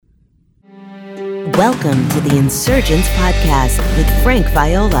Welcome to the Insurgents Podcast with Frank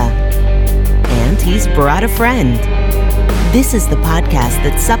Viola. And he's brought a friend. This is the podcast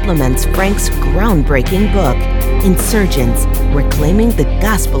that supplements Frank's groundbreaking book, Insurgents, Reclaiming the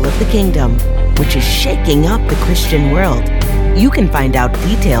Gospel of the Kingdom, which is shaking up the Christian world. You can find out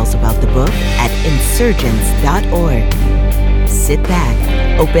details about the book at insurgents.org. Sit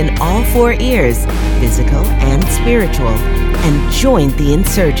back, open all four ears, physical and spiritual, and join the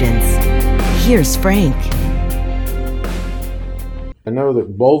insurgents. Here's Frank. I know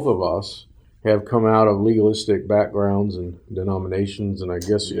that both of us have come out of legalistic backgrounds and denominations, and I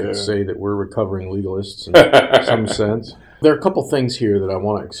guess you could say that we're recovering legalists in some sense. There are a couple things here that I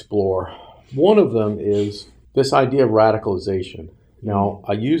want to explore. One of them is this idea of radicalization. Now,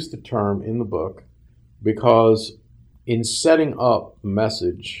 I use the term in the book because in setting up a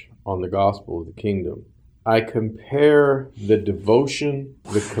message on the gospel of the kingdom, I compare the devotion,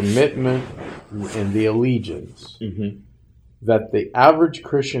 the commitment, and the allegiance that the average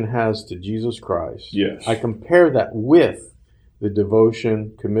Christian has to Jesus Christ. Yes. I compare that with the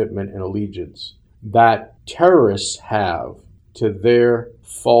devotion, commitment, and allegiance that terrorists have to their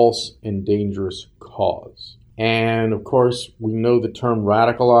false and dangerous cause. And of course, we know the term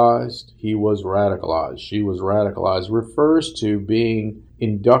radicalized. He was radicalized. She was radicalized. Refers to being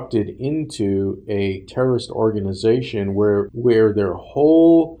inducted into a terrorist organization where their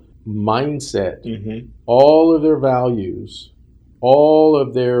whole mindset, all of their values, all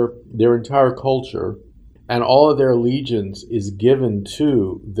of their entire culture, and all of their allegiance is given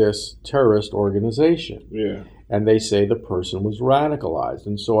to this terrorist organization. Yeah. And they say the person was radicalized.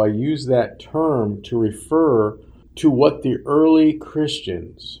 And so I use that term to refer to what the early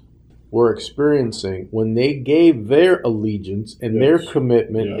Christians were experiencing when they gave their allegiance and their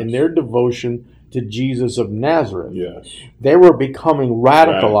commitment and their devotion to Jesus of Nazareth. Yes. They were becoming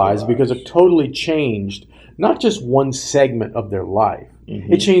radicalized because it totally changed not just one segment of their life.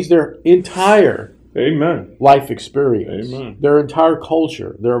 It changed their entire life experience, their entire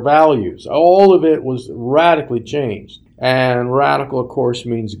culture, their values. All of it was radically changed. And radical, of course,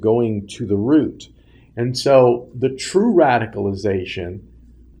 means going to the root. And so the true radicalization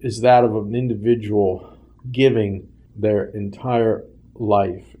is that of an individual giving their entire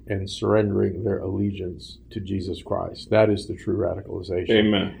life and surrendering their allegiance to Jesus Christ. That is the true radicalization.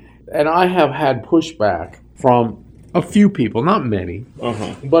 Amen. And I have had pushback from a few people, not many,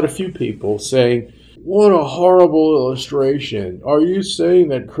 but a few people saying, what a horrible illustration. Are you saying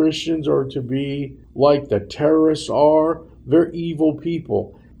that Christians are to be like the terrorists are? They're evil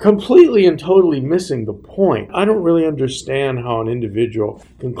people. Completely and totally missing the point. I don't really understand how an individual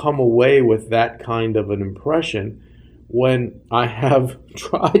can come away with that kind of an impression when I have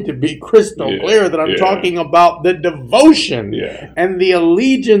tried to be crystal clear that I'm talking about the devotion and the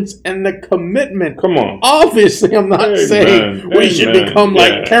allegiance and the commitment. Come on. Obviously, I'm not saying we should become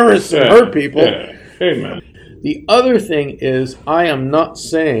like terrorists and hurt people. Amen. The other thing is, I am not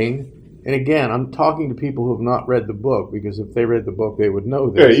saying, and again, I'm talking to people who have not read the book, because if they read the book, they would know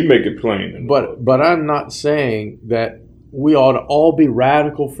this. Yeah, you make it plain. But I'm not saying that we ought to all be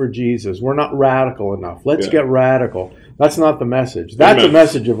radical for Jesus. We're not radical enough. Let's get radical. That's not the message. That's a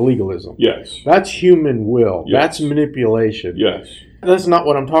message of legalism. Yes. That's human will. Yes. That's manipulation. Yes. That's not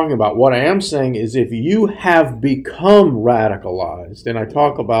what I'm talking about. What I am saying is if you have become radicalized, and I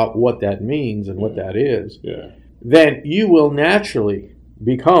talk about what that means and what that is, then you will naturally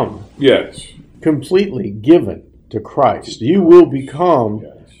become completely given to Christ. You will become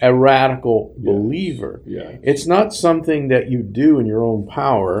a radical believer. It's not something that you do in your own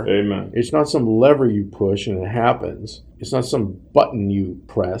power. Amen. It's not some lever you push and it happens. It's not some button you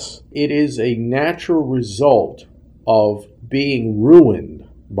press. It is a natural result of being ruined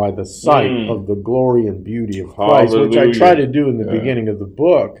by the sight of the glory and beauty of Christ, which I try to do in the beginning of the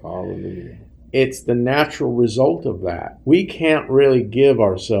book. Hallelujah. It's the natural result of that. We can't really give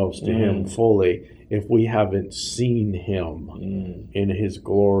ourselves to Him fully if we haven't seen Him in His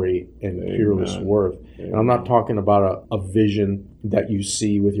glory and peerless worth. And I'm not talking about a vision that you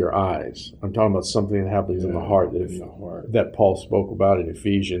see with your eyes. I'm talking about something that happens in the heart, that Paul spoke about in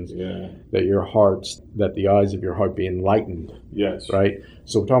Ephesians, that the eyes of your heart be enlightened. Yes. Right?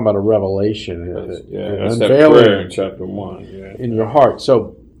 So we're talking about a revelation. That's that prayer in chapter 1. In your heart.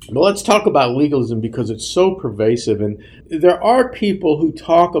 But let's talk about legalism because it's so pervasive. And there are people who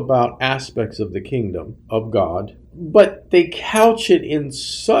talk about aspects of the kingdom of God, but they couch it in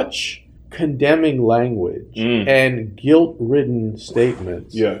such condemning language and guilt-ridden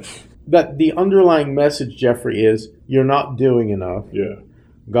statements that the underlying message, Jeffrey, is you're not doing enough.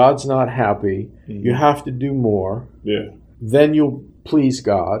 God's not happy. You have to do more. Then you'll please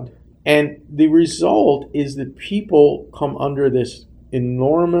God. And the result is that people come under this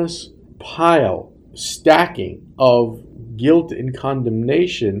enormous pile, stacking of guilt and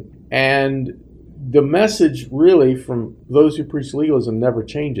condemnation. And the message really from those who preach legalism never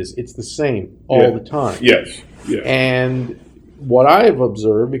changes. It's the same all the time. Yes. Yeah. And what I have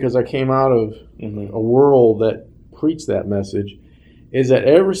observed, because I came out of a world that preached that message, is that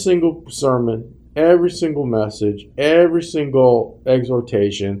every single sermon, every single message, every single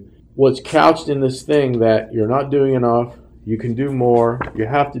exhortation was couched in this thing that you're not doing enough, you can do more, you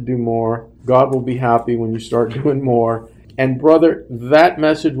have to do more, God will be happy when you start doing more. And brother, that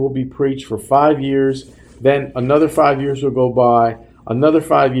message will be preached for 5 years, then another 5 years will go by, another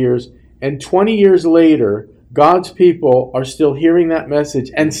 5 years, and 20 years later, God's people are still hearing that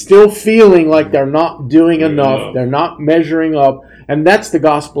message and still feeling like they're not doing enough, they're not measuring up, and that's the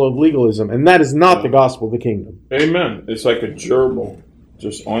gospel of legalism, and that is not the gospel of the kingdom. Amen. It's like a gerbil,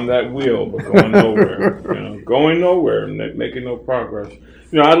 just on that wheel, but going nowhere. Going nowhere and making no progress.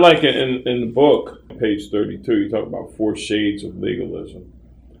 I like it in the book, page 32, you talk about 4 shades of legalism.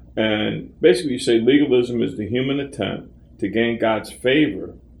 And basically you say legalism is the human attempt to gain God's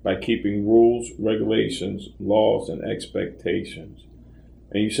favor by keeping rules, regulations, laws, and expectations.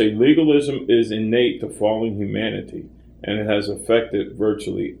 And you say legalism is innate to fallen humanity, and it has affected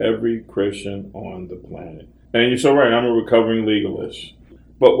virtually every Christian on the planet. And you're so right, I'm a recovering legalist.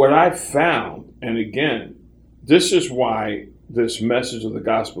 But what I found, and again, this is why this message of the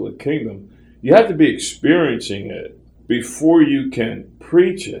gospel of the kingdom, you have to be experiencing it before you can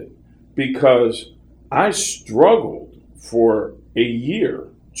preach it, because I struggled for a year.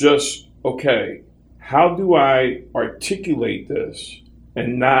 Just, okay, how do I articulate this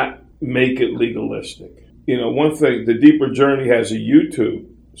and not make it legalistic? One thing, the Deeper Journey has a YouTube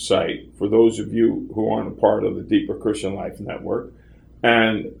site for those of you who aren't a part of the Deeper Christian Life Network.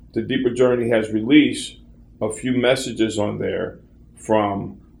 And the Deeper Journey has released a few messages on there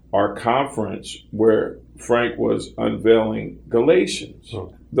from our conference where Frank was unveiling Galatians.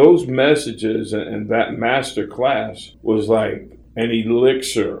 Oh. Those messages and that master class was like an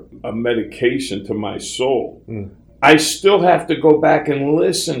elixir, a medication to my soul. I still have to go back and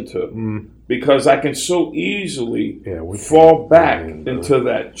listen to because I can so easily fall back into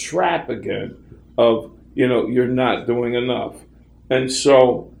that trap again of, you're not doing enough. And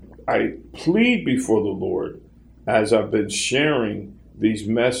so I plead before the Lord as I've been sharing these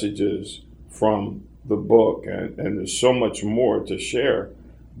messages from the book, and there's so much more to share.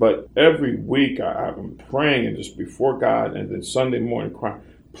 But every week I'm praying and just before God, and then Sunday morning crying,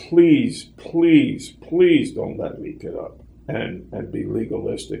 please, please, please don't let me get up and be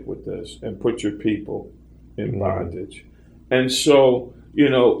legalistic with this and put your people in bondage. And so,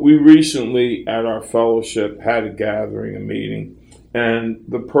 we recently at our fellowship had a gathering, a meeting, and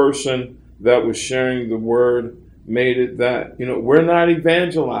the person that was sharing the word made it that, we're not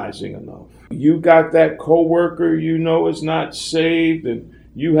evangelizing enough. You got that coworker is not saved, and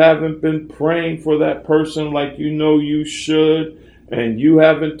you haven't been praying for that person like you should, and you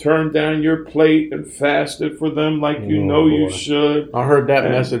haven't turned down your plate and fasted for them like you should. I heard that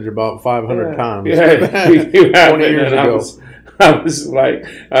message about 500 times. Yeah, you 20 years ago. I was like,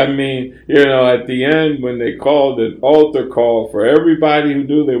 at the end when they called an altar call for everybody who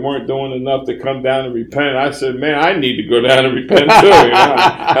knew they weren't doing enough to come down and repent, I said, man, I need to go down and repent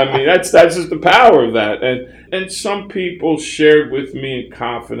too. That's just the power of that. And some people shared with me in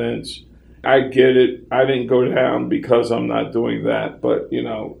confidence. I get it. I didn't go down because I'm not doing that. But,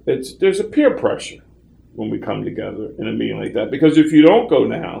 there's a peer pressure when we come together in a meeting like that. Because if you don't go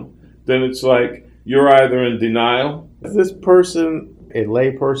down, then it's like you're either in denial. Is this person a lay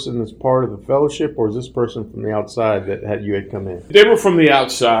person that's part of the fellowship, or is this person from the outside that you had come in? They were from the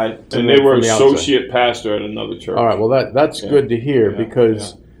outside, and they were associate pastor at another church. All right, well, that's good to hear,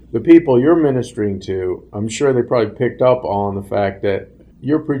 because the people you're ministering to, I'm sure they probably picked up on the fact that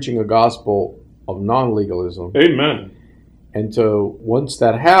you're preaching a gospel of non-legalism. Amen. And so once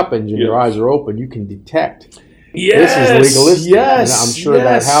that happens and your eyes are open, you can detect Yes, this is legalistic. Yes, and I'm sure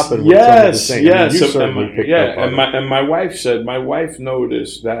that happened with some of the things. Yes, you certainly picked up on it. And my wife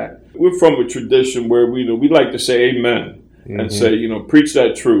noticed that we're from a tradition where we like to say amen and say, preach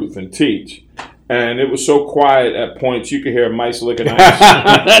that truth and teach. And it was so quiet at points you could hear mice licking ice.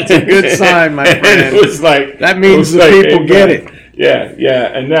 That's a good sign, my friend. And it was like that means the people amen. Get it.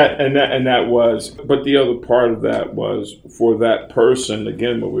 Yeah, and that was. But the other part of that was for that person.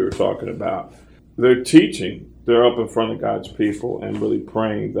 Again, what we were talking about, they're teaching. They're up in front of God's people and really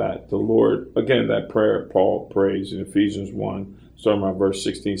praying that the Lord, again, that prayer Paul prays in Ephesians 1, starting around verse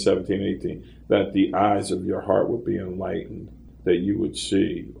 16, 17, 18, that the eyes of your heart would be enlightened, that you would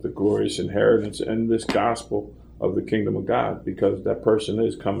see the glorious inheritance and this gospel of the kingdom of God, because that person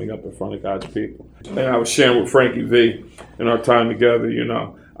is coming up in front of God's people. And I was sharing with Frankie V in our time together,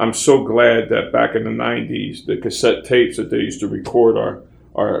 I'm so glad that back in the 90s, the cassette tapes that they used to record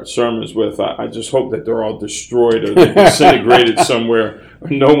our sermons with, I just hope that they're all destroyed or they're disintegrated somewhere, or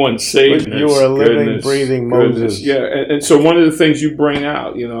no one's saved. You are a living, breathing Moses. Yeah, and so one of the things you bring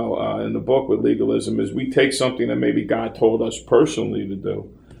out, in the book with Legalism is we take something that maybe God told us personally to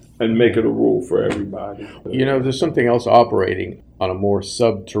do and make it a rule for everybody. There's something else operating on a more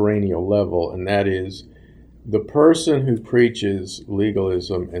subterranean level, and that is the person who preaches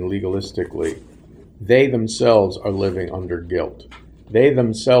legalism and legalistically, they themselves are living under guilt. They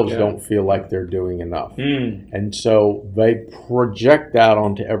themselves don't feel like they're doing enough. And so they project that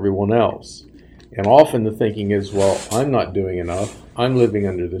onto everyone else. And often the thinking is, well, I'm not doing enough. I'm living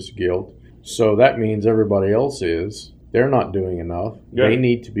under this guilt. So that means everybody else is. They're not doing enough. Yeah. They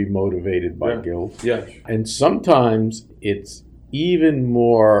need to be motivated by guilt. Yes. And sometimes it's even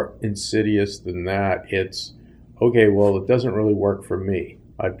more insidious than that. It's, okay, well, it doesn't really work for me.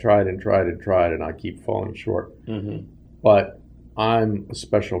 I've tried and tried and tried, and I keep falling short. But I'm a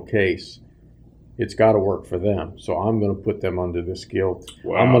special case. It's got to work for them. So I'm going to put them under this guilt.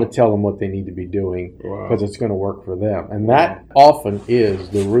 Wow. I'm going to tell them what they need to be doing because it's going to work for them. And that often is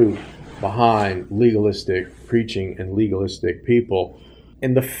the root behind legalistic preaching and legalistic people.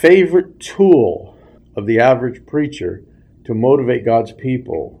 And the favorite tool of the average preacher to motivate God's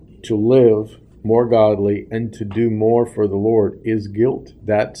people to live more godly and to do more for the Lord is guilt.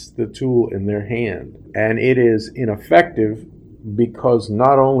 That's the tool in their hand. And it is ineffective because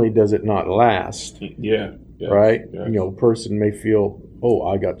not only does it not last, right? Yeah. A person may feel, oh,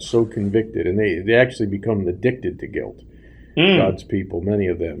 I got so convicted, and they actually become addicted to guilt. God's people, many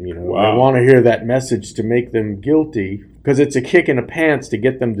of them, they want to hear that message to make them guilty because it's a kick in the pants to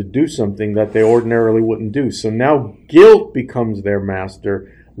get them to do something that they ordinarily wouldn't do. So now guilt becomes their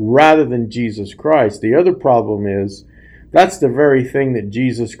master rather than Jesus Christ. The other problem is that's the very thing that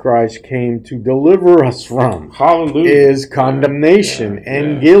Jesus Christ came to deliver us from. Hallelujah. Is condemnation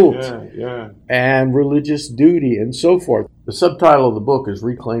and guilt and religious duty and so forth. The subtitle of the book is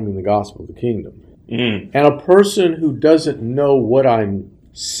Reclaiming the Gospel of the Kingdom. And a person who doesn't know what I'm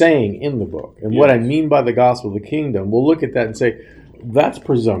saying in the book and what I mean by the gospel of the kingdom will look at that and say, that's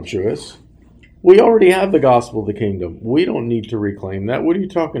presumptuous. We already have the gospel of the kingdom. We don't need to reclaim that. What are you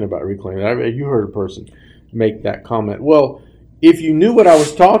talking about reclaiming that? You heard a person make that comment. Well, if you knew what I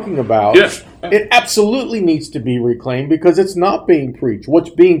was talking about, it absolutely needs to be reclaimed because it's not being preached. What's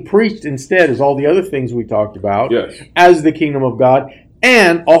being preached instead is all the other things we talked about as the kingdom of God,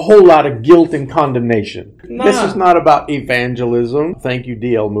 and a whole lot of guilt and condemnation. This is not about evangelism. Thank you,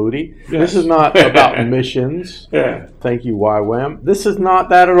 D.L. Moody. This is not about missions. Thank you, YWAM. This is not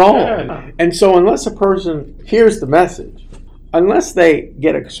that at all. And so unless a person hears the message, unless they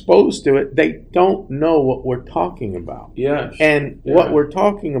get exposed to it, they don't know what we're talking about. What we're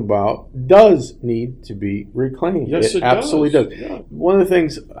talking about does need to be reclaimed. It absolutely does. One of the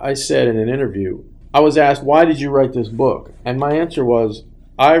things I said in an interview, I was asked, why did you write this book? And my answer was,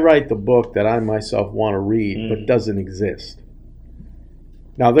 I write the book that I myself want to read, but doesn't exist.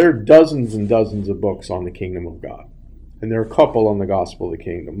 Now, there are dozens and dozens of books on the kingdom of God. And there are a couple on the gospel of the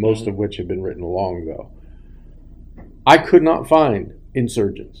kingdom, most of which have been written long ago. I could not find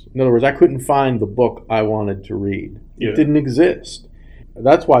insurgents. In other words, I couldn't find the book I wanted to read. It didn't exist.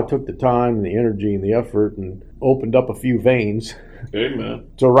 That's why I took the time and the energy and the effort and opened up a few veins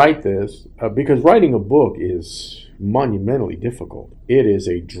to write this, because writing a book is monumentally difficult. It is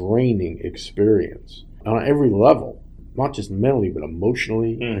a draining experience on every level, not just mentally, but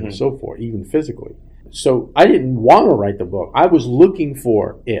emotionally and so forth, even physically. So I didn't want to write the book. I was looking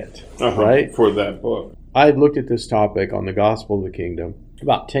for it, right? For that book. I had looked at this topic on the gospel of the kingdom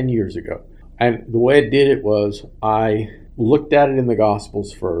about 10 years ago. And the way I did it was I looked at it in the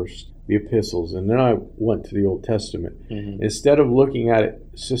Gospels first, the epistles, and then I went to the Old Testament. Instead of looking at it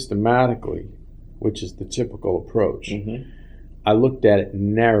systematically, which is the typical approach, I looked at it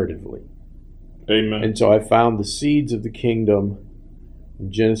narratively. Amen. And so I found the seeds of the kingdom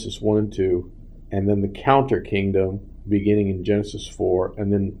in Genesis 1 and 2, and then the counter kingdom beginning in Genesis 4,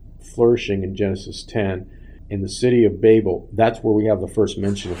 and then flourishing in Genesis 10. In the city of Babel, that's where we have the first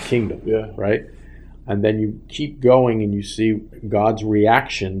mention of kingdom, right? And then you keep going and you see God's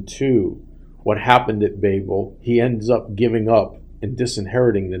reaction to what happened at Babel. He ends up giving up and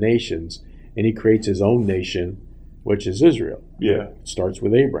disinheriting the nations, and he creates his own nation, which is Israel. It starts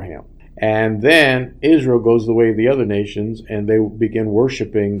with Abraham. And then Israel goes the way of the other nations, and they begin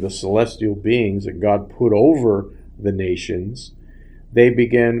worshiping the celestial beings that God put over the nations, they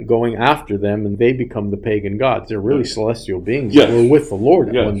begin going after them, and they become the pagan gods. They're really celestial beings that were with the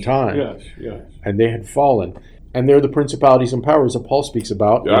Lord at one time. And they had fallen. And they're the principalities and powers that Paul speaks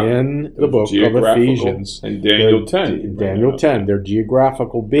about in the book of Ephesians. And Daniel 10. Daniel 10. They're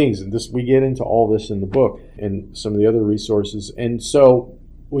geographical beings. And we get into all this in the book and some of the other resources. And so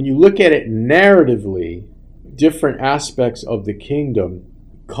when you look at it narratively, different aspects of the kingdom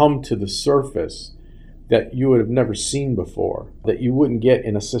come to the surface that you would have never seen before, that you wouldn't get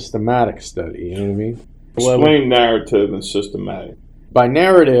in a systematic study. You know what I mean? Explain narrative and systematic. By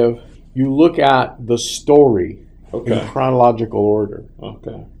narrative, you look at the story in chronological order.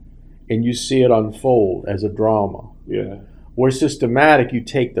 And you see it unfold as a drama. Where systematic, you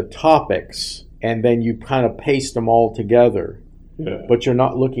take the topics and then you kind of paste them all together. But you're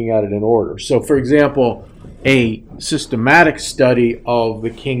not looking at it in order. So, for example, a systematic study of the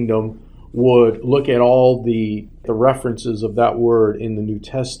kingdom would look at all the references of that word in the New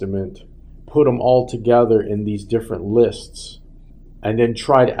Testament, put them all together in these different lists, and then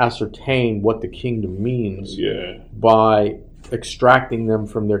try to ascertain what the kingdom means by extracting them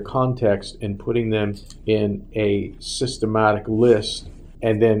from their context and putting them in a systematic list,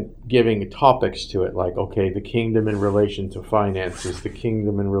 and then giving topics to it, like, okay, the kingdom in relation to finances, the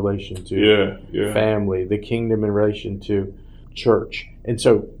kingdom in relation to family, the kingdom in relation to church. And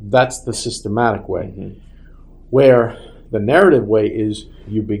so that's the systematic way. Where the narrative way is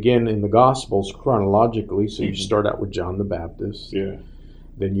you begin in the Gospels chronologically, so you start out with John the Baptist,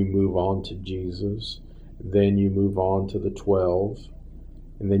 then you move on to Jesus, then you move on to the 12,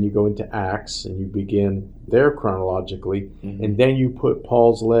 and then you go into Acts and you begin there chronologically, and then you put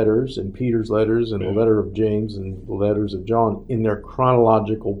Paul's letters and Peter's letters and the letter of James and the letters of John in their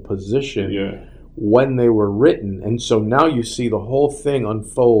chronological position when they were written. And so now you see the whole thing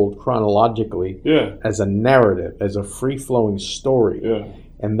unfold chronologically as a narrative, as a free-flowing story.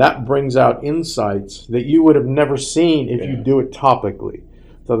 And that brings out insights that you would have never seen if you do it topically.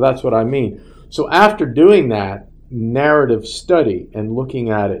 So that's what I mean. So after doing that narrative study and looking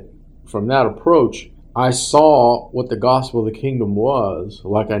at it from that approach, I saw what the gospel of the kingdom was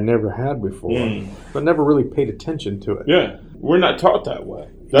like I never had before, but never really paid attention to it. We're not taught that way.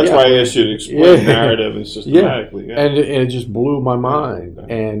 That's why I asked you to explain narrative and systematically. And it just blew my mind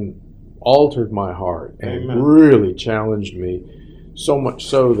and altered my heart and really challenged me, so much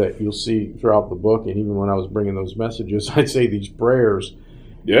so that you'll see throughout the book, and even when I was bringing those messages, I'd say these prayers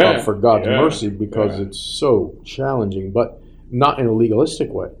for God's mercy, because it's so challenging, but not in a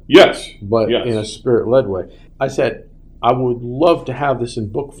legalistic way. But in a spirit-led way. I said, I would love to have this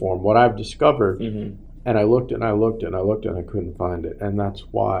in book form, what I've discovered. And I looked and I looked and I looked and I couldn't find it. And that's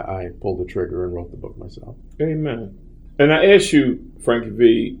why I pulled the trigger and wrote the book myself. Amen. And I asked you, Frankie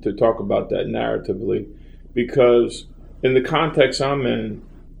V, to talk about that narratively, because in the context I'm in,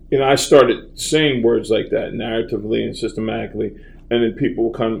 I started saying words like that, narratively and systematically. And then people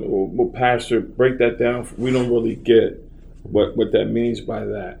will come, well, Pastor, break that down. We don't really get what that means by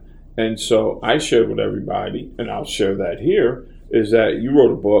that. And so I shared with everybody, and I'll share that here, is that you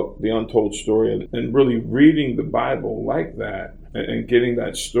wrote a book, The Untold Story, and really reading the Bible like that and getting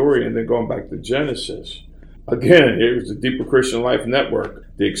that story and then going back to Genesis. Again, here's the Deeper Christian Life Network,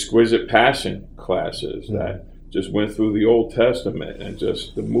 the Exquisite Passion classes that just went through the Old Testament and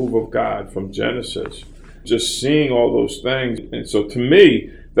just the move of God from Genesis, just seeing all those things. And so to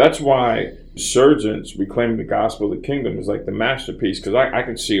me, that's why Surgeons Reclaiming the Gospel of the Kingdom is like the masterpiece, because I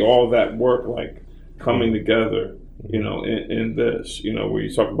can see all that work like coming together, in this, where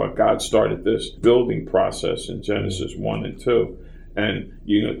you talk about God started this building process in Genesis 1 and 2. And,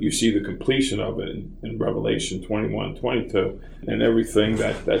 you see the completion of it in Revelation 21, 22, and everything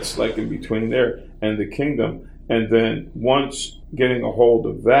that's like in between there and the kingdom. And then once getting a hold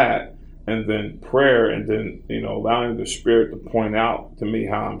of that, and then prayer, and then, allowing the Spirit to point out to me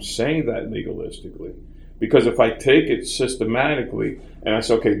how I'm saying that legalistically. Because if I take it systematically and I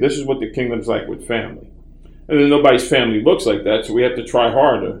say, okay, this is what the kingdom's like with family. And then nobody's family looks like that, so we have to try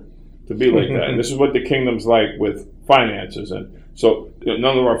harder to be like that. And this is what the kingdom's like with finances. And so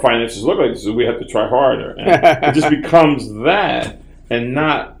none of our finances look like this, so we have to try harder. And it just becomes that and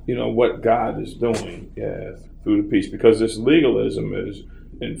not, what God is doing through the piece. Because this legalism is,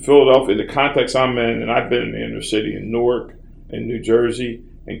 in Philadelphia, the context I'm in, and I've been in the inner city in Newark and New Jersey,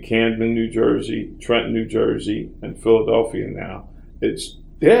 and Camden, New Jersey, Trenton, New Jersey, and Philadelphia now. That's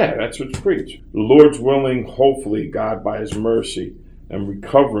what's preached. The Lord's willing, hopefully, God by His mercy, and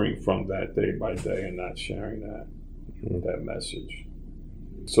recovering from that day by day and not sharing that message.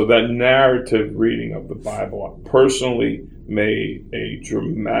 So that narrative reading of the Bible personally made a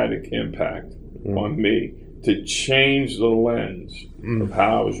dramatic impact on me to change the lens of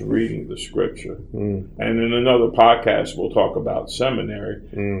how I was reading the scripture. And in another podcast, we'll talk about seminary,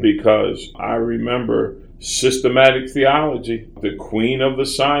 because I remember systematic theology, the queen of the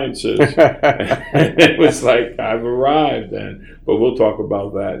sciences. And it was like, I've arrived then. But we'll talk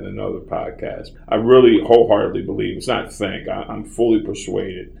about that in another podcast. I really wholeheartedly believe, it's not think, I'm fully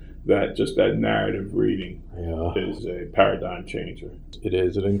persuaded that just that narrative reading is a paradigm changer. It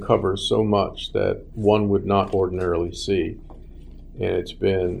is. It uncovers so much that one would not ordinarily see. And it's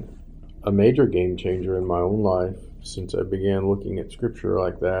been a major game changer in my own life since I began looking at scripture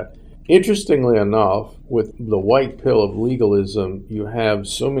like that. Interestingly enough, with the white pill of legalism, you have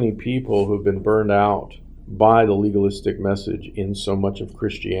so many people who've been burned out by the legalistic message in so much of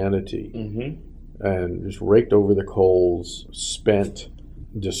Christianity, and just raked over the coals, spent,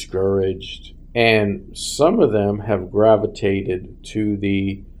 discouraged. And some of them have gravitated to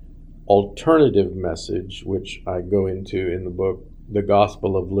the alternative message, which I go into in the book, the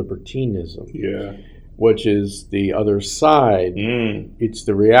gospel of libertinism. Which is the other side. It's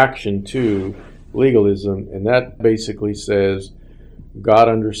the reaction to legalism, and that basically says God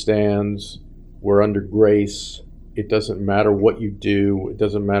understands, we're under grace, it doesn't matter what you do, it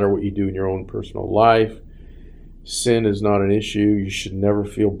doesn't matter what you do in your own personal life. Sin is not an issue. You should never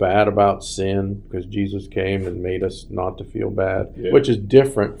feel bad about sin, because Jesus came and made us not to feel bad, which is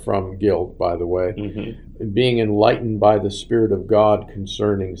different from guilt, by the way. Being enlightened by the Spirit of God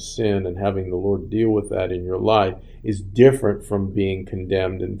concerning sin and having the Lord deal with that in your life is different from being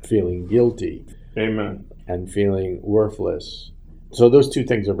condemned and feeling guilty. Amen. And feeling worthless. So those two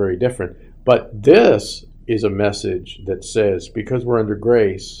things are very different. But this is a message that says, because we're under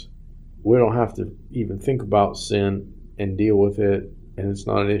grace, we don't have to even think about sin and deal with it, and it's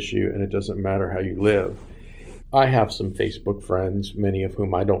not an issue, and it doesn't matter how you live. I have some Facebook friends, many of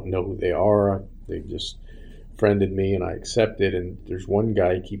whom I don't know who they are. They just friended me, and I accepted. And there's one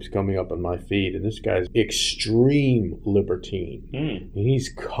guy who keeps coming up on my feed, and this guy's extreme libertine. And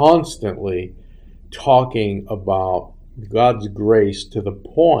he's constantly talking about God's grace to the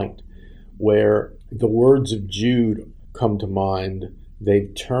point where the words of Jude come to mind.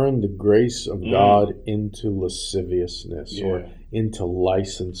 They've turned the grace of God into lasciviousness, or into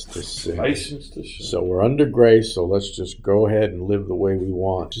license to sin. So we're under grace, so let's just go ahead and live the way we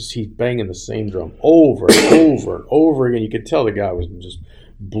want. Just he's banging the same drum over and over and over again. You could tell the guy was just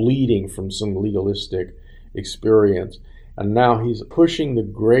bleeding from some legalistic experience. And now he's pushing the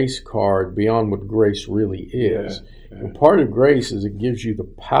grace card beyond what grace really is. And part of grace is it gives you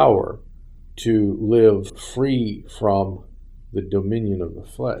the power to live free from the dominion of the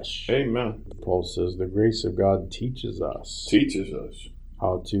flesh. Amen. Paul says the grace of God teaches us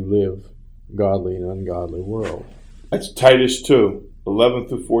how to live godly in an ungodly world. That's Titus 2, 11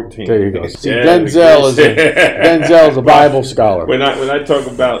 through 14. There you go. See, Denzel's a Bible scholar. When I talk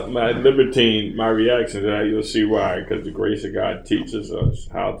about my libertine, my reaction to that, you'll see why. Because the grace of God teaches us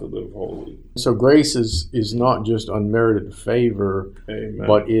how to live holy. So grace is not just unmerited favor,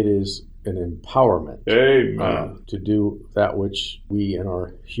 but it is an empowerment to do that which we in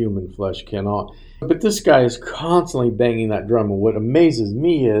our human flesh cannot. But this guy is constantly banging that drum, and what amazes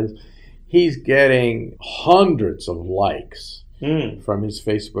me is he's getting hundreds of likes from his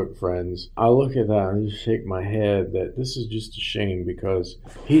Facebook friends. I look at that and just shake my head that this is just a shame, because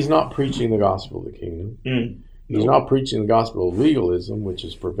he's not preaching the gospel of the kingdom. He's not preaching the gospel of legalism, which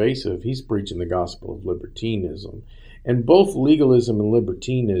is pervasive. He's preaching the gospel of libertinism. And both legalism and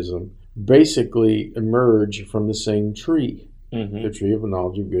libertinism basically emerge from the same tree, the tree of the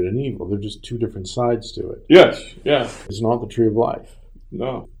knowledge of good and evil. They're just two different sides to it. It's not the tree of life.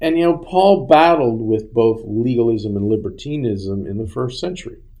 No. And, Paul battled with both legalism and libertinism in the first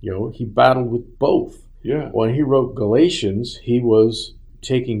century. He battled with both. When he wrote Galatians, he was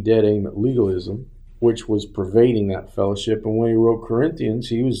taking dead aim at legalism, which was pervading that fellowship. And when he wrote Corinthians,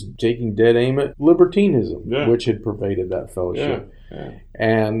 he was taking dead aim at libertinism, which had pervaded that fellowship.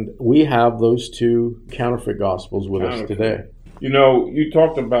 And we have those two counterfeit gospels with us today. You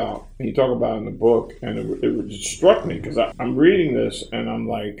talk about in the book, and it just struck me, because I'm reading this and I'm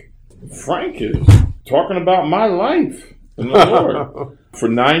like, Frank is talking about my life in the Lord. For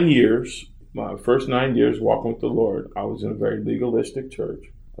 9 years, my first 9 years walking with the Lord, I was in a very legalistic church.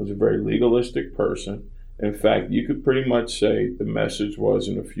 I was a very legalistic person. In fact, you could pretty much say the message was,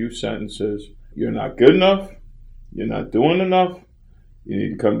 in a few sentences, you're not good enough, you're not doing enough, you need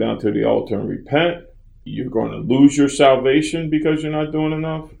to come down to the altar and repent, you're going to lose your salvation because you're not doing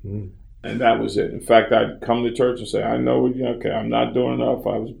enough. And that was it. In fact, I'd come to church and say, I know, I'm not doing enough,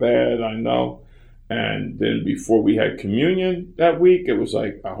 I was bad, I know. And then before we had communion that week, it was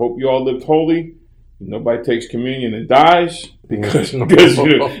like, I hope you all lived holy. Nobody takes communion and dies because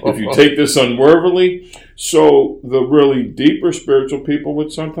if you take this unworthily. So the really deeper spiritual people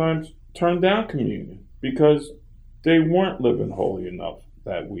would sometimes turn down communion because they weren't living holy enough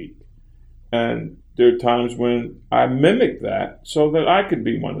that week. And there are times when I mimic that so that I could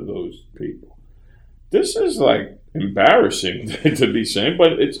be one of those people. This is like embarrassing to be saying,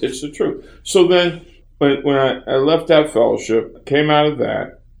 but it's the truth. So then when I left that fellowship, came out of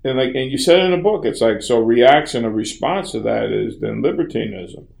that, and you said in the book, it's like, so reaction or response to that is then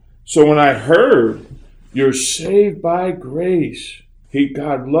libertinism. So when I heard you're saved by grace,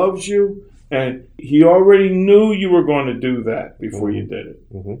 God loves you, and he already knew you were going to do that before you did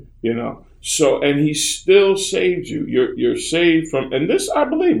it. Mm-hmm. So, and he still saved you. You're saved from, and this I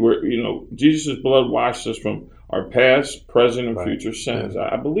believe, Jesus' blood washed us from our past, present, and future sins.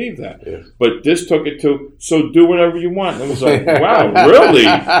 I believe that. Yes. But this took it to, so do whatever you want. And it was like, wow, really?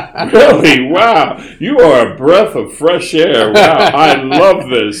 Really? Wow. You are a breath of fresh air. Wow. I love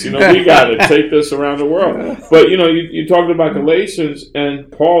this. We got to take this around the world. But, you talked about Galatians,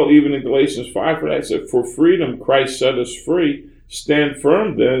 and Paul, even in Galatians 5 for that, said, for freedom, Christ set us free. Stand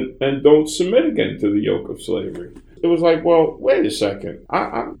firm then, and don't submit again to the yoke of slavery. It was like, well, wait a second.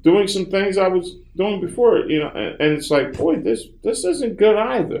 I'm doing some things I was doing before, and it's like, boy, this isn't good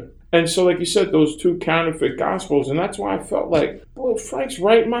either. And so, like you said, those two counterfeit gospels, and that's why I felt like, boy, Frank's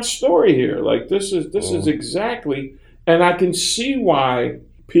writing my story here. Like this is exactly, and I can see why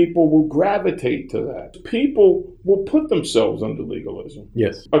people will gravitate to that. People will put themselves under legalism.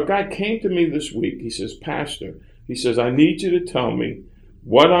 Yes. A guy came to me this week. He says, Pastor, he says, I need you to tell me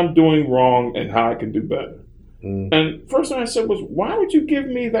what I'm doing wrong and how I can do better. And first thing I said was, why would you give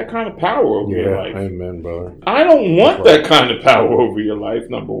me that kind of power over your life? Amen, brother. I don't want that kind of power over your life,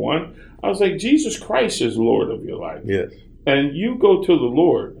 number one. I was like, Jesus Christ is Lord of your life. Yes. And you go to the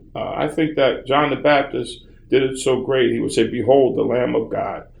Lord. I think that John the Baptist did it so great. He would say, behold, the Lamb of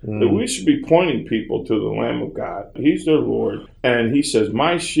God. That we should be pointing people to the Lamb of God. He's their Lord. And he says,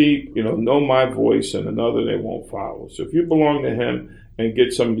 my sheep, know my voice, and another they won't follow. So if you belong to him and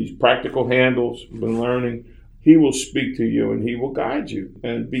get some of these practical handles you've been learning, he will speak to you and he will guide you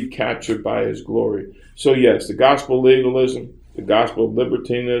and be captured by his glory. So yes, the gospel of legalism, the gospel of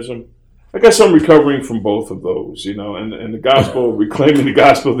libertinism. I guess I'm recovering from both of those, and the gospel, reclaiming the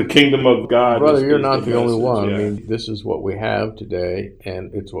gospel of the kingdom of God. Brother, you're not the only one. Yeah. I mean, this is what we have today,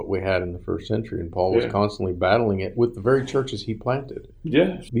 and it's what we had in the first century, and Paul was constantly battling it with the very churches he planted.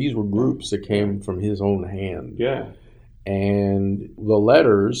 Yes. These were groups that came from his own hand. Yeah. And the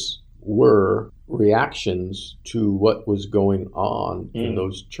letters were reactions to what was going on in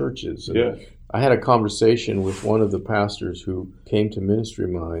those churches. And yes. I had a conversation with one of the pastors who came to Ministry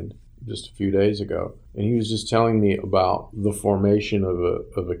Mind just a few days ago, and he was just telling me about the formation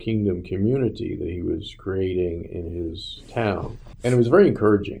of a kingdom community that he was creating in his town. And it was very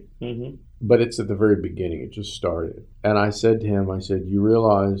encouraging. Mm-hmm. But it's at the very beginning. It just started. And I said to him, you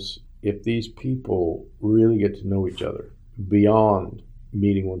realize if these people really get to know each other beyond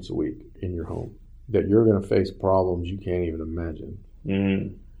meeting once a week in your home, that you're going to face problems you can't even imagine.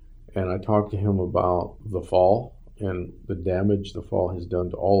 Mm-hmm. And I talked to him about the fall and the damage the fall has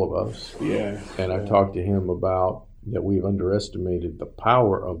done to all of us. Yeah. And I talked to him about that we've underestimated the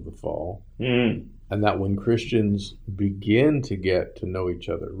power of the fall. Mm. And that when Christians begin to get to know each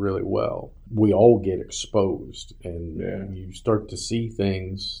other really well, we all get exposed, and you start to see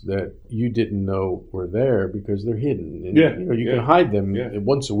things that you didn't know were there because they're hidden. And, you can hide them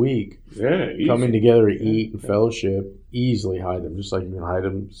once a week. Yeah, coming together to eat and fellowship, easily hide them, just like you can hide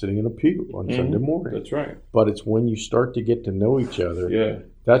them sitting in a pew on Sunday morning. That's right. But it's when you start to get to know each other,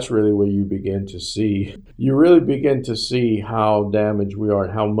 that's really where you begin to see. You really begin to see how damaged we are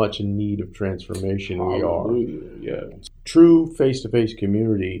and how much in need of transformation we are. Yeah. True face-to-face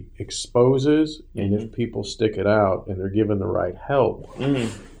community exposes, and if people stick it out and they're given the right help,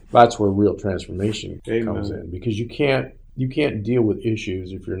 that's where real transformation comes in. Because you can't deal with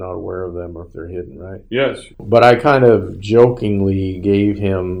issues if you're not aware of them or if they're hidden, right? Yes. But I kind of jokingly gave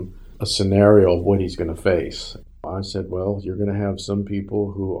him a scenario of what he's going to face. I said, well, you're going to have some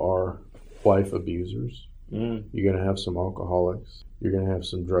people who are wife abusers. You're going to have some alcoholics. You're going to have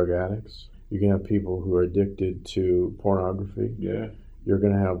some drug addicts. You're going to have people who are addicted to pornography. Yeah. You're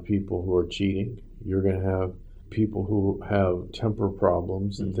going to have people who are cheating. You're going to have people who have temper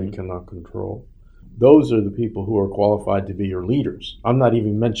problems that they cannot control. Those are the people who are qualified to be your leaders. I'm not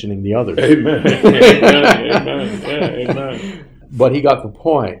even mentioning the others. Amen. Amen. Yeah, amen. But he got the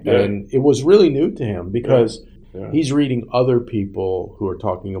point, and it was really new to him because he's reading other people who are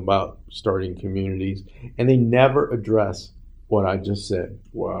talking about starting communities, and they never address what I just said.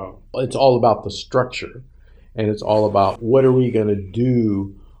 Wow. It's all about the structure, and it's all about what are we going to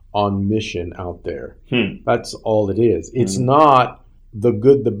do on mission out there. That's all it is. It's not the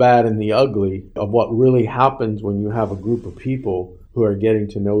good, the bad, and the ugly of what really happens when you have a group of people who are getting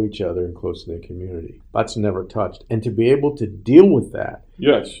to know each other and close to their community. That's never touched. And to be able to deal with that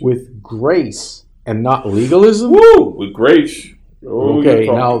with grace and not legalism. Woo! With grace. Oh, okay,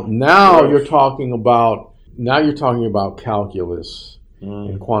 now you're talking about calculus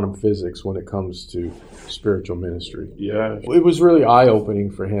and quantum physics when it comes to spiritual ministry. Yeah. It was really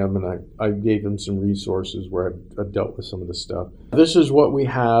eye-opening for him, and I gave him some resources where I've dealt with some of the stuff. This is what we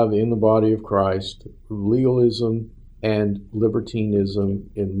have in the body of Christ: legalism and libertinism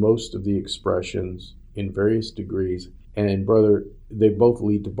in most of the expressions in various degrees. And brother, they both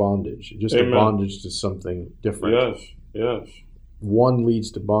lead to bondage, just a bondage to something different. Yes. One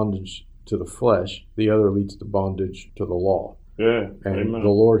leads to bondage to the flesh, the other leads to bondage to the law. Yeah. And the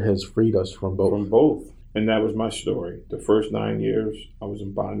Lord has freed us from both. From both. And that was my story. The first 9 years, I was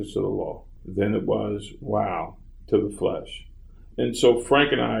in bondage to the law. Then it was, to the flesh. And so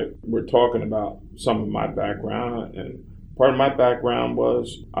Frank and I were talking about some of my background. And part of my background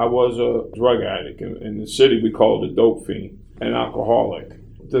was I was a drug addict. In the city, we called it a dope fiend, an alcoholic.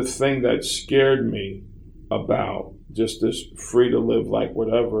 The thing that scared me about just this free to live like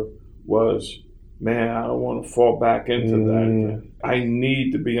whatever was, man, I don't want to fall back into that. I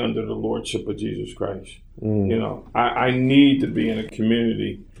need to be under the lordship of Jesus Christ. You know, I need to be in a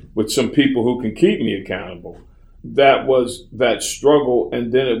community with some people who can keep me accountable. That was that struggle.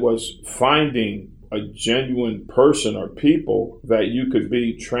 And then it was finding a genuine person or people that you could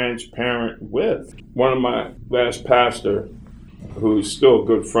be transparent with. One of my last pastor, who's still a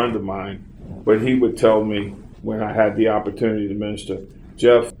good friend of mine, but he would tell me when I had the opportunity to minister,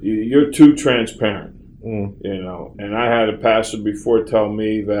 Jeff, you're too transparent. You know, and I had a pastor before tell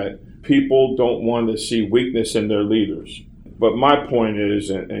me that people don't want to see weakness in their leaders. But my point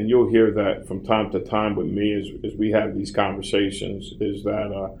is, and you'll hear that from time to time with me as we have these conversations, is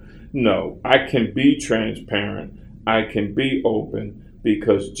that no, I can be transparent, I can be open,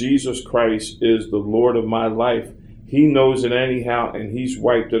 because Jesus Christ is the Lord of my life. He knows it anyhow, and he's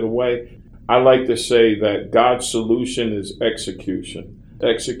wiped it away. I like to say that God's solution is execution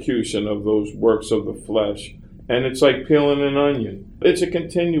of those works of the flesh. And it's like peeling an onion. It's a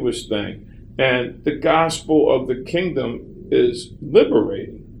continuous thing. And the gospel of the kingdom is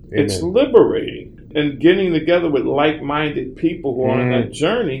liberating. Amen. It's liberating. And getting together with like-minded people who are on that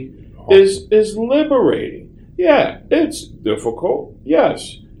journey is liberating. Yeah, it's difficult.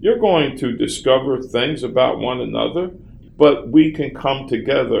 Yes, you're going to discover things about one another, but we can come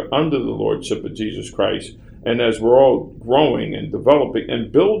together under the lordship of Jesus Christ. And as we're all growing and developing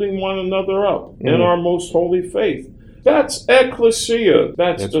and building one another up in our most holy faith, that's ecclesia.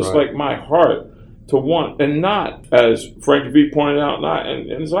 That's just right. Like my heart to want, and not, as Frank V pointed out,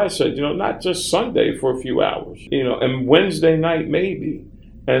 and as I said, not just Sunday for a few hours, and Wednesday night maybe,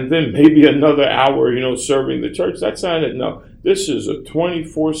 and then maybe another hour, serving the church. That's not it. No, this is a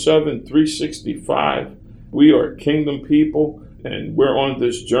 24/7, 365. We are kingdom people, and we're on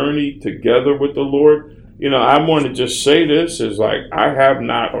this journey together with the Lord. I want to just say this is like, I have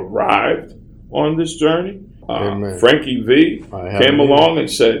not arrived on this journey. Frankie V came along and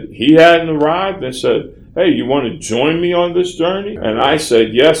said he hadn't arrived and said, hey, you want to join me on this journey? And I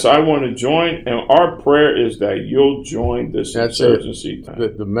said, yes, I want to join. And our prayer is that you'll join this insurgency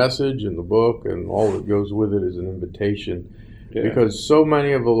time. The message and the book and all that goes with it is an invitation, because so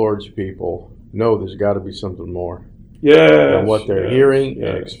many of the Lord's people know there's got to be something more. And what they're hearing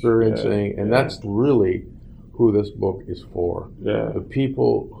and experiencing. And that's really who this book is for. The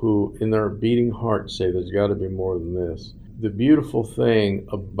people who in their beating hearts say there's got to be more than this. The beautiful thing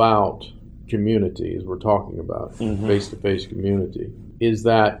about community, as we're talking about, face-to-face community, is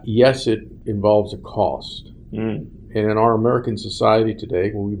that yes, it involves a cost. And in our American society today,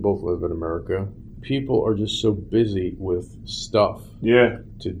 when we both live in America, people are just so busy with stuff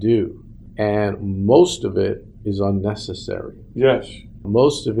to do. And most of it is unnecessary. Yes.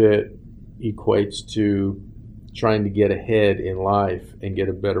 Most of it equates to trying to get ahead in life and get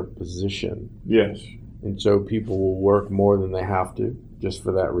a better position. Yes. And so people will work more than they have to just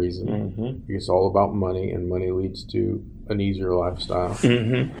for that reason. It's all about money, and money leads to an easier lifestyle.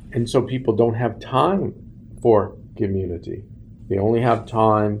 And so people don't have time for community. They only have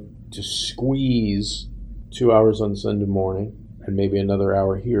time to squeeze 2 hours on Sunday morning and maybe another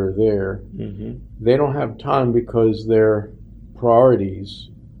hour here or there. They don't have time because their priorities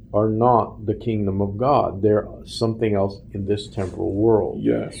are not the kingdom of God. They're something else in this temporal world.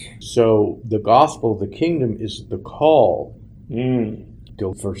 Yes. So the gospel of the kingdom is the call,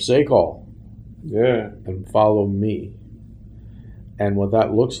 To forsake all and follow me. And what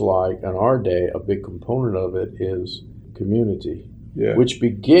that looks like in our day, a big component of it is community, which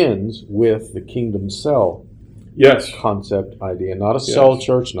begins with the kingdom cell concept idea. Not a cell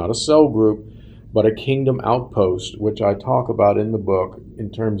church, not a cell group, but a kingdom outpost, which I talk about in the book in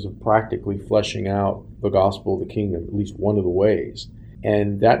terms of practically fleshing out the gospel of the kingdom, at least one of the ways.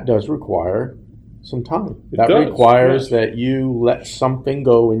 And that does require some time. That requires that you let something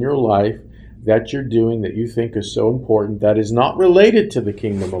go in your life that you're doing that you think is so important that is not related to the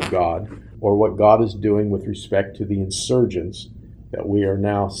kingdom of God or what God is doing with respect to the insurgents that we are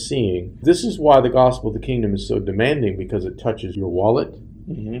now seeing. This is why the gospel of the kingdom is so demanding, because it touches your wallet,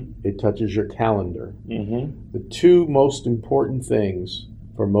 it touches your calendar. The two most important things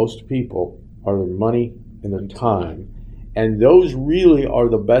for most people are their money and their time. And those really are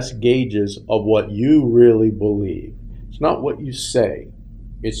the best gauges of what you really believe. It's not what you say.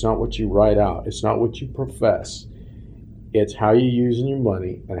 It's not what you write out. It's not what you profess. It's how you're using your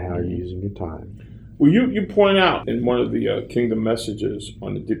money and how you're using your time. Well, you point out in one of the Kingdom Messages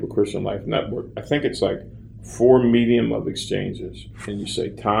on the Deeper Christian Life Network, I think it's like 4 medium of exchanges. And you say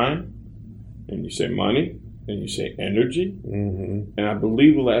time, and you say money, and you say energy. And I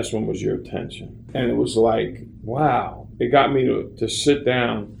believe the last one was your attention. And it was like, wow. It got me to sit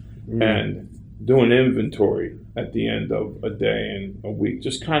down and do an inventory at the end of a day and a week,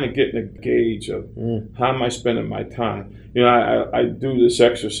 just kind of getting a gauge of how am I spending my time. You know, I do this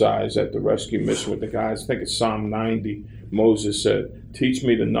exercise at the rescue mission with the guys. I think it's Psalm 90. Moses said, teach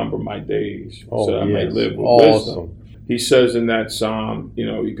me to number my days so that I may live with wisdom. He says in that psalm, you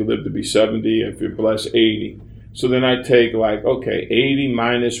know, you could live to be 70 if you're blessed 80. So then I take like, okay, 80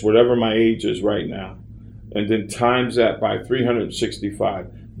 minus whatever my age is right now, and then times that by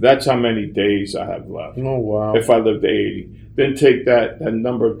 365. That's how many days I have left. Oh, wow. If I live to 80. Then take that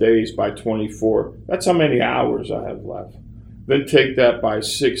number of days by 24. That's how many hours I have left. Then take that by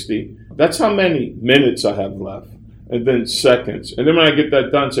 60. That's how many minutes I have left. And then seconds. And then when I get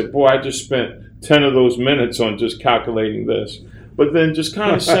that done, say, boy, I just spent 10 of those minutes on just calculating this. But then just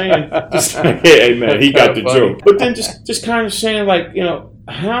kind of saying, hey, man, he got the joke. But then just kind of saying, like, you know,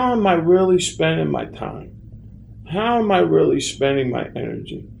 how am I really spending my time? How am I really spending my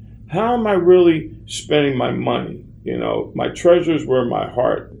energy? How am I really spending my money? You know, my treasure is where my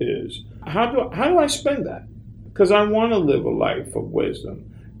heart is. How do I spend that? Because I want to live a life of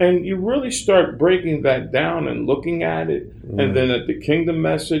wisdom. And you really start breaking that down and looking at it, and then at the kingdom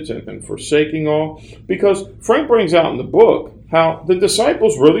message and forsaking all. Because Frank brings out in the book how the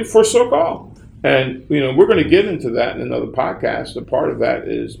disciples really forsook all. And, you know, we're going to get into that in another podcast. A part of that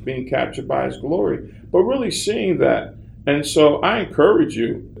is being captured by his glory, but really seeing that. And so I encourage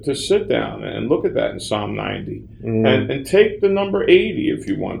you to sit down and look at that in Psalm 90 and take the number 80 if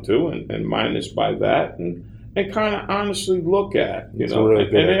you want to, and minus by that, and kind of honestly look at, you know,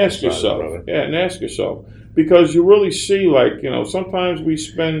 and ask yourself. Yeah, and ask yourself. Because you really see, like, you know, sometimes we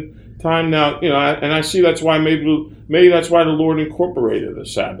spend time now, you know, and I see that's why maybe that's why the Lord incorporated a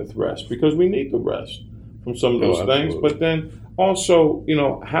Sabbath rest, because we need the rest from some of those things. But then also, you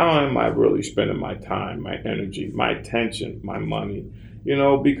know, how am I really spending my time, my energy, my attention, my money? You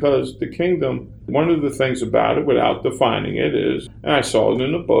know, because the kingdom, one of the things about it, without defining it, is, and I saw it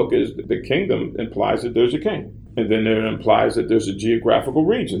in the book, is that the kingdom implies that there's a king. And then it implies that there's a geographical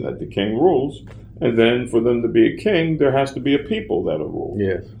region that the king rules. And then for them to be a king, there has to be a people that are ruled.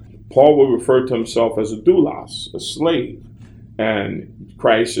 Yes. Paul would refer to himself as a doulos, a slave. And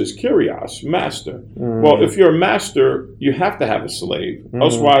Christ is Kyrios, master. Well, if you're a master, you have to have a slave.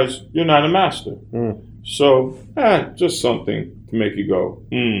 Otherwise, you're not a master. So, just something to make you go,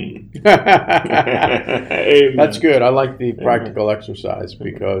 That's good. I like the practical exercise,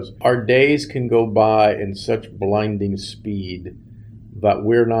 because our days can go by in such blinding speed that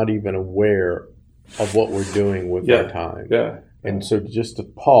we're not even aware of what we're doing with our time. And so just to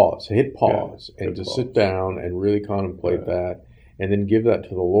hit pause, and to sit down and really contemplate that, and then give that to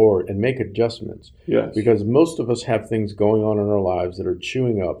the Lord and make adjustments. Because most of us have things going on in our lives that are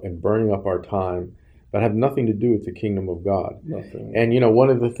chewing up and burning up our time that have nothing to do with the kingdom of God. Nothing. And, you know, one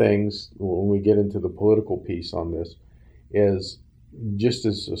of the things when we get into the political piece on this is, just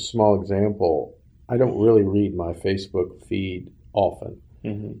as a small example, I don't really read my Facebook feed often.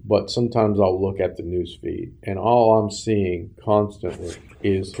 But sometimes I'll look at the news feed, and all I'm seeing constantly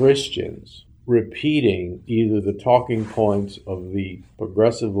is Christians repeating either the talking points of the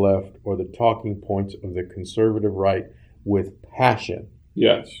progressive left or the talking points of the conservative right with passion.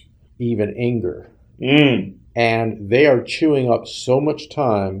 Yes. Even anger. And they are chewing up so much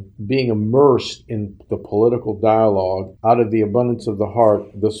time being immersed in the political dialogue. Out of the abundance of the heart,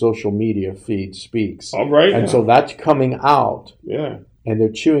 the social media feed speaks. All right. And so that's coming out. Yeah. And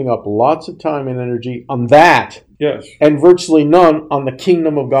they're chewing up lots of time and energy on that. Yes. And virtually none on the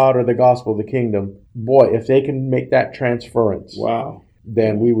kingdom of God or the gospel of the kingdom. Boy, if they can make that transference. Wow.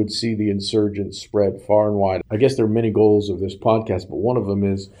 Then we would see the insurgents spread far and wide. I guess there are many goals of this podcast, but one of them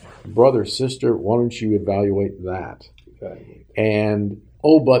is, brother, sister, why don't you evaluate that? Exactly. And,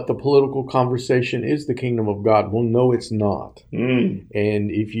 but the political conversation is the kingdom of God. Well, no, it's not. And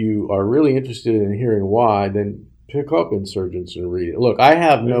if you are really interested in hearing why, then pick up Insurgents and read it. Look, I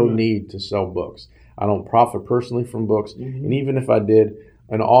have no need to sell books. I don't profit personally from books. And even if I did,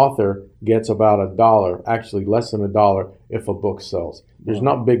 an author gets about $1, actually less than $1 if a book sells. There's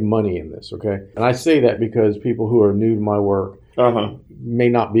not big money in this, okay? And I say that because people who are new to my work may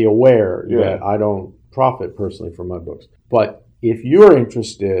not be aware that I don't profit personally from my books. But if you're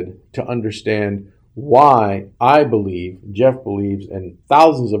interested to understand why I believe, Jeff believes, and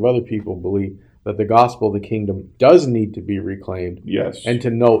thousands of other people believe that the gospel of the kingdom does need to be reclaimed, and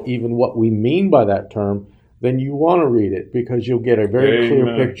to know even what we mean by that term, then you want to read it because you'll get a very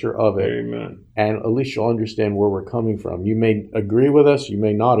clear picture of it. Amen. And at least you'll understand where we're coming from. You may agree with us, you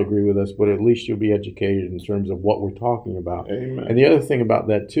may not agree with us, but at least you'll be educated in terms of what we're talking about. Amen. And the other thing about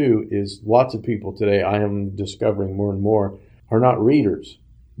that, too, is lots of people today, I am discovering more and more, are not readers,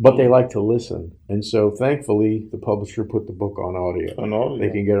 but they like to listen. And so, thankfully, the publisher put the book on audio. They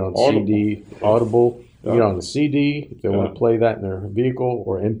can get it on CD, Audible. You get on the CD if they want to play that in their vehicle,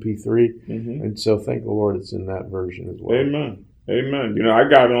 or MP3. And so thank the Lord it's in that version as well. Amen. Amen. You know, I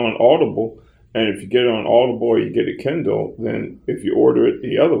got it on Audible, and if you get it on Audible or you get a Kindle, then if you order it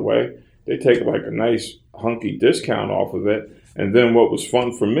the other way, they take like a nice hunky discount off of it. And then what was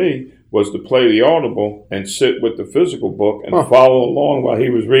fun for me was to play the Audible and sit with the physical book and follow along while he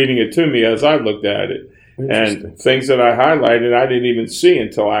was reading it to me as I looked at it. And things that I highlighted, I didn't even see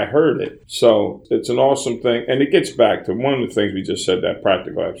until I heard it. So it's an awesome thing. And it gets back to one of the things we just said, that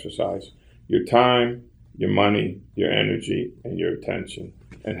practical exercise. Your time, your money, your energy, and your attention,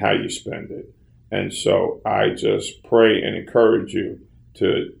 and how you spend it. And so I just pray and encourage you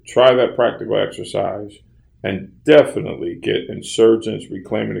to try that practical exercise and definitely get Insurgents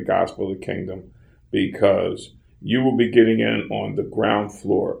Reclaiming the Gospel of the Kingdom, because you will be getting in on the ground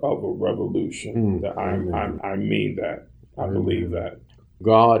floor of a revolution. I mean that. I believe that.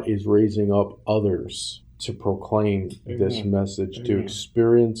 God is raising up others to proclaim this message, to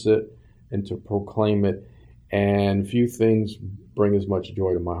experience it, and to proclaim it. And few things bring as much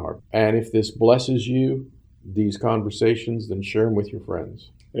joy to my heart. And if this blesses you, these conversations, then share them with your friends.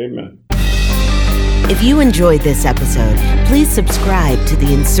 Amen. If you enjoyed this episode, please subscribe to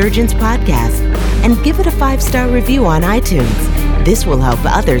the Insurgents Podcast and give it a 5-star review on iTunes. This will help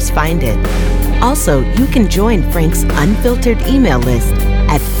others find it. Also, you can join Frank's unfiltered email list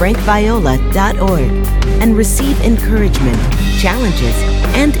at frankviola.org and receive encouragement, challenges,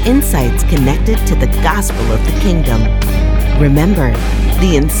 and insights connected to the gospel of the kingdom. Remember,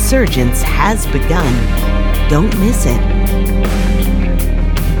 the insurgence has begun. Don't miss it.